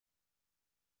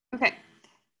Okay,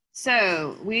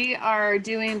 so we are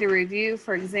doing the review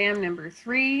for exam number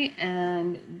 3,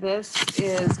 and this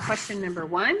is question number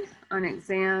 1 on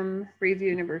exam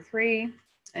review number 3.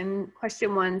 And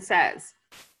question 1 says,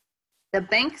 the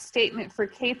bank statement for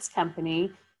Kate's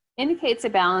company indicates a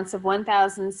balance of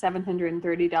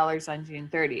 $1,730 on June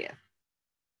 30th.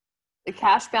 The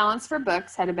cash balance for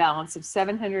books had a balance of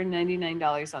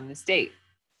 $799 on this date.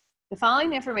 The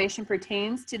following information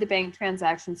pertains to the bank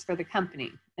transactions for the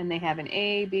company, and they have an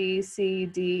A, B, C,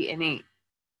 D, and E.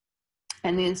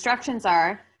 And the instructions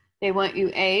are, they want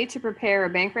you A, to prepare a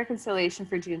bank reconciliation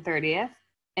for June 30th,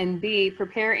 and B,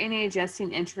 prepare any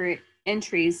adjusting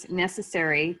entries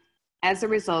necessary as a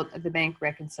result of the bank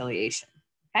reconciliation,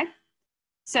 okay?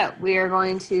 So we are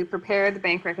going to prepare the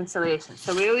bank reconciliation.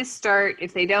 So we always start,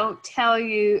 if they don't tell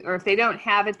you, or if they don't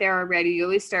have it there already, you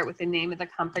always start with the name of the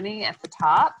company at the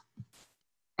top.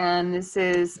 And this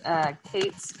is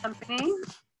Kate's company,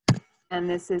 and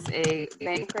this is a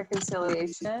bank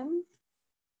reconciliation.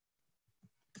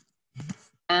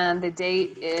 And the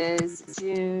date is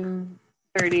June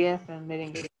 30th, and they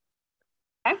didn't get it.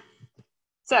 Okay?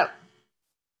 So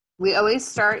we always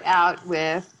start out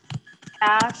with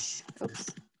cash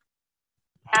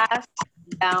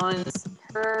balance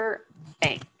per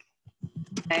bank.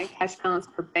 Okay, cash balance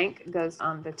per bank goes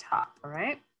on the top, all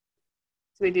right?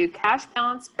 So we do cash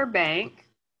balance per bank,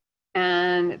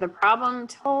 and the problem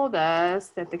told us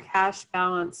that the cash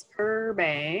balance per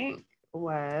bank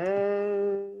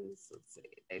was, let's see,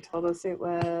 they told us it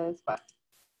was what?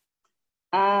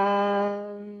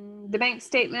 The bank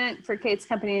statement for Kate's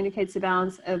company indicates a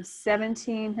balance of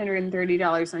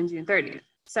 $1,730 on June 30th.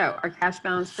 So our cash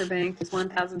balance per bank is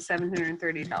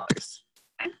 $1,730.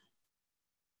 Okay.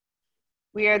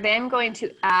 We are then going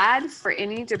to add for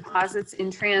any deposits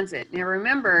in transit. Now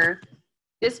remember,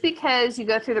 just because you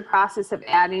go through the process of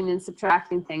adding and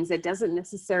subtracting things, it doesn't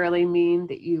necessarily mean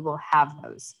that you will have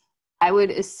those. I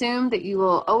would assume that you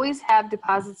will always have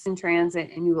deposits in transit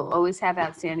and you will always have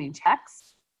outstanding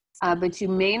checks, but you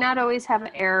may not always have an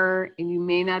error, and you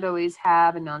may not always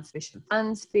have a non-sufficient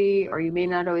funds fee, or you may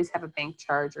not always have a bank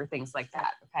charge or things like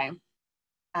that, okay?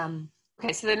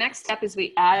 Okay, so the next step is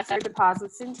we add our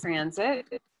deposits in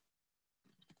transit.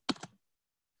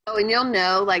 Oh, and you'll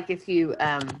know, like if you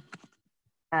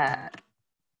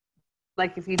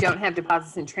don't have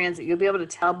deposits in transit, you'll be able to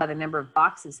tell by the number of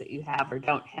boxes that you have or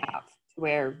don't have, to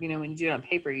where, you know, when you do it on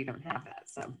paper, you don't have that.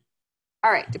 So,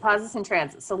 all right, deposits in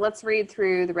transit. So let's read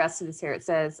through the rest of this here. It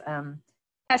says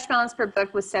cash balance per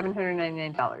book was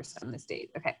 $799 on this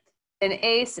date. Okay. Then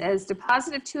A says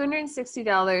deposit of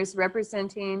 $260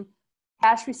 representing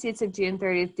cash receipts of June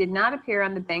 30th did not appear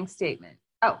on the bank statement.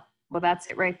 Oh, well, that's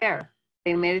it right there.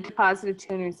 They made a deposit of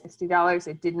 $260.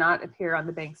 It did not appear on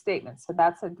the bank statement. So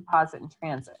that's a deposit in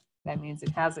transit. That means it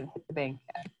hasn't hit the bank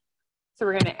yet. So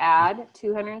we're going to add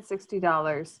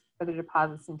 $260 for the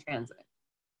deposits in transit.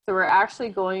 So we're actually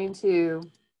going to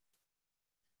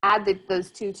add those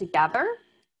two together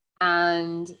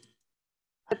and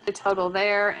put the total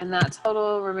there. And that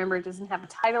total, remember, it doesn't have a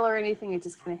title or anything. It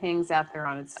just kind of hangs out there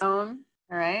on its own.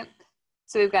 All right.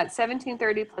 So we've got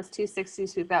 $1,730 plus $260,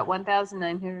 so we've got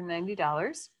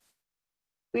 $1,990.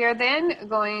 We are then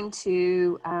going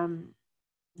to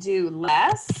do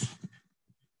less,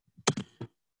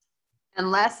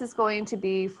 and less is going to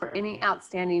be for any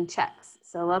outstanding checks.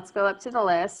 So let's go up to the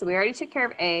list. So we already took care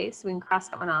of A, so we can cross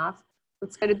that one off.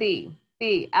 Let's go to B.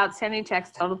 B, outstanding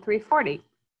checks total $340.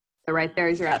 So right there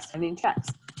is your outstanding checks.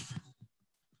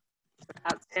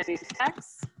 Outstanding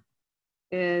checks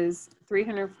is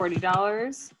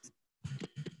 $340.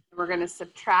 We're going to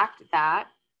subtract that.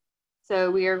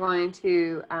 So we are going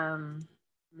to, I'm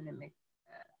going to make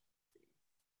that.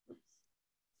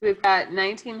 So we've got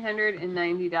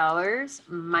 $1,990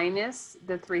 minus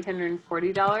the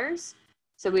 $340.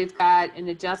 So we've got an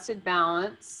adjusted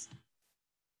balance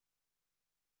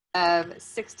of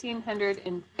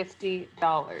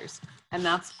 $1,650. And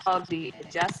that's called the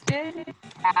adjusted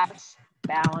cash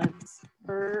balance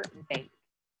per bank.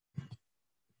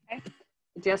 Okay.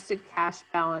 Adjusted cash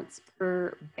balance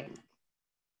per bank.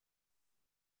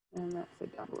 And that's a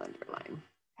double underline.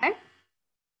 Okay.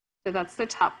 So that's the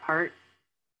top part.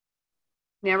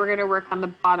 Now we're going to work on the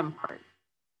bottom part.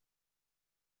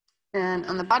 And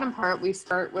on the bottom part, we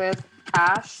start with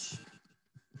cash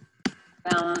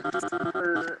balance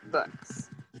per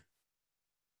books.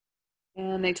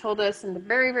 And they told us in the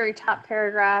very, very top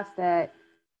paragraph that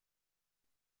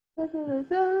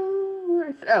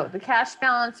the cash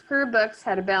balance per books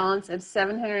had a balance of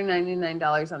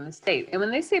 $799 on this date. And when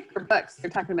they say per books,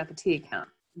 they're talking about the T account.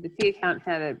 The T account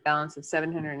had a balance of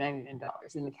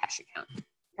 $799 in the cash account.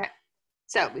 Okay.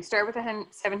 So we start with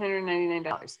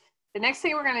 $799. The next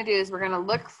thing we're going to do is we're going to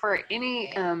look for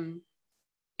any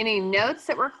notes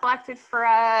that were collected for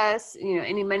us,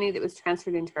 any money that was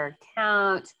transferred into our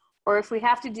account, or if we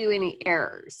have to do any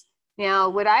errors. Now,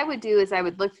 what I would do is I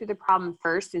would look through the problem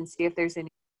first and see if there's any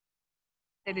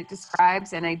that it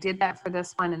describes, and I did that for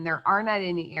this one, and there are not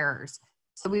any errors.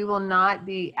 So we will not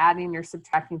be adding or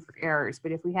subtracting for errors,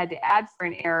 but if we had to add for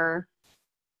an error,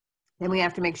 then we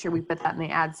have to make sure we put that in the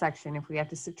add section. If we have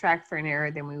to subtract for an error,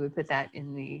 then we would put that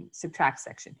in the subtract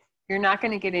section. You're not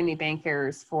going to get any bank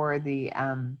errors for the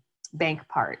bank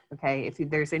part, okay? If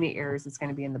there's any errors, it's going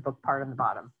to be in the book part on the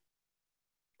bottom.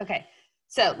 Okay,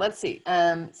 so let's see.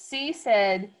 C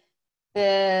said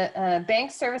the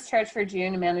bank service charge for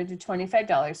June amounted to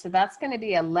 $25. So that's going to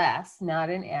be a less,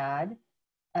 not an add.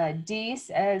 D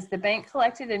says the bank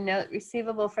collected a note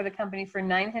receivable for the company for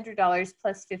 $900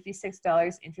 plus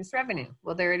 $56 interest revenue.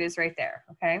 Well, there it is right there,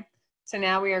 okay? So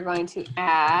now we are going to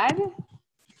add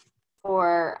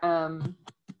for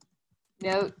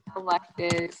note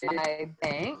collected by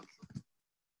bank.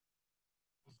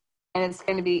 And it's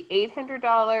going to be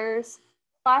 $800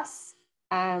 plus,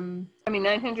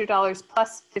 $900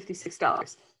 plus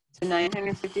 $56. So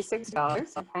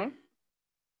 $956, okay?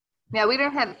 Now we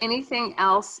don't have anything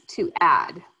else to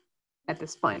add at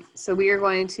this point. So we are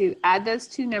going to add those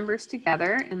two numbers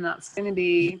together, and that's going to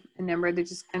be a number that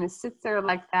just kind of sits there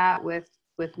like that with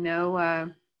no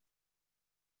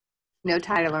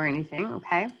title or anything,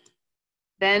 okay?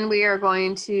 Then we are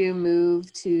going to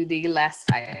move to the less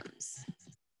items.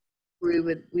 We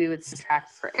would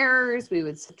subtract for errors, we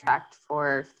would subtract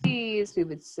for fees, we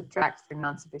would subtract for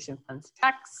non-sufficient funds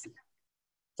checks.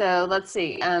 So let's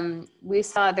see, we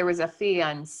saw there was a fee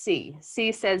on C.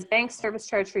 C says bank service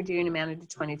charge for June amounted to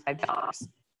 $25.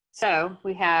 So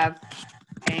we have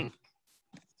bank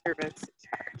service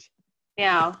charge.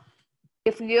 Now,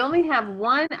 if you only have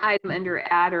one item under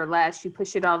add or less, you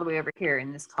push it all the way over here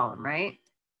in this column, right?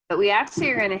 But we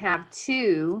actually are going to have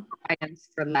two items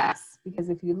for less, because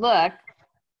if you look,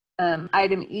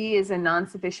 item E is a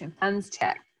non-sufficient funds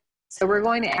check. So we're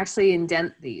going to actually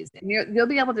indent these. And you'll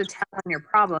be able to tell on your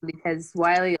problem, because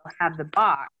while you'll have the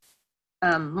box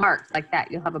marked like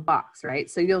that, you'll have a box, right?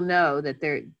 So you'll know that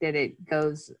it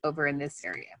goes over in this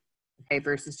area, okay,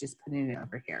 versus just putting it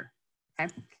over here, okay?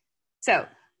 So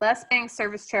less bank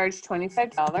service charge,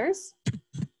 $25.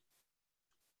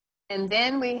 And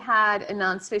then we had a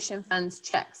non-sufficient funds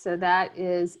check. So that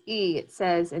is E. It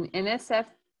says an NSF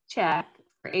check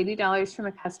for $80 from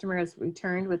a customer is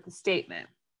returned with the statement.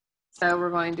 So we're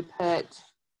going to put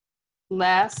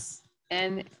less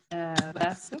NSF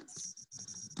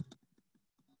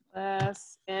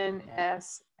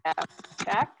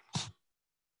check.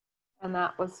 And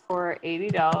that was for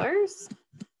 $80.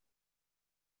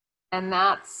 And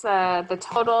that's the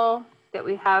total that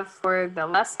we have for the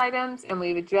less items, and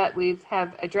we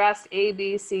have addressed A,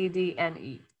 B, C, D, and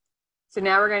E. So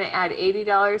now we're going to add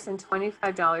 $80 and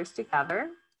 $25 together,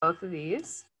 both of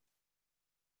these,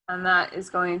 and that is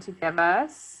going to give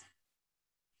us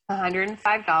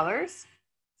 $105.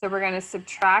 So we're going to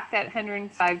subtract that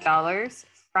 $105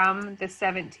 from the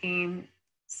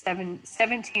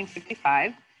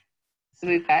 $1755. So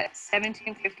we've got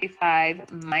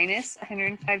 $1755 minus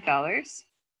 $105.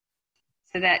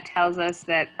 So that tells us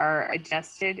that our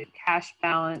adjusted cash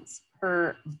balance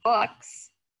per books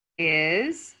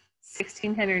is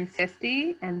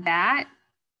 $1,650, and that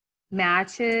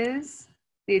matches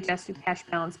the adjusted cash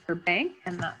balance per bank,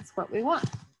 and that's what we want.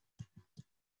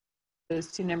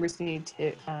 Those two numbers need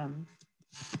to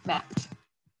match.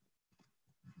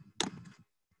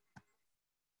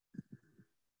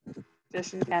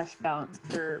 Adjusted cash balance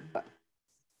per book.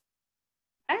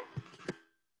 Okay.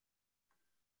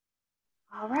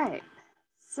 All right,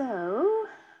 so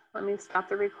let me stop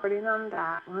the recording on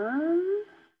that one.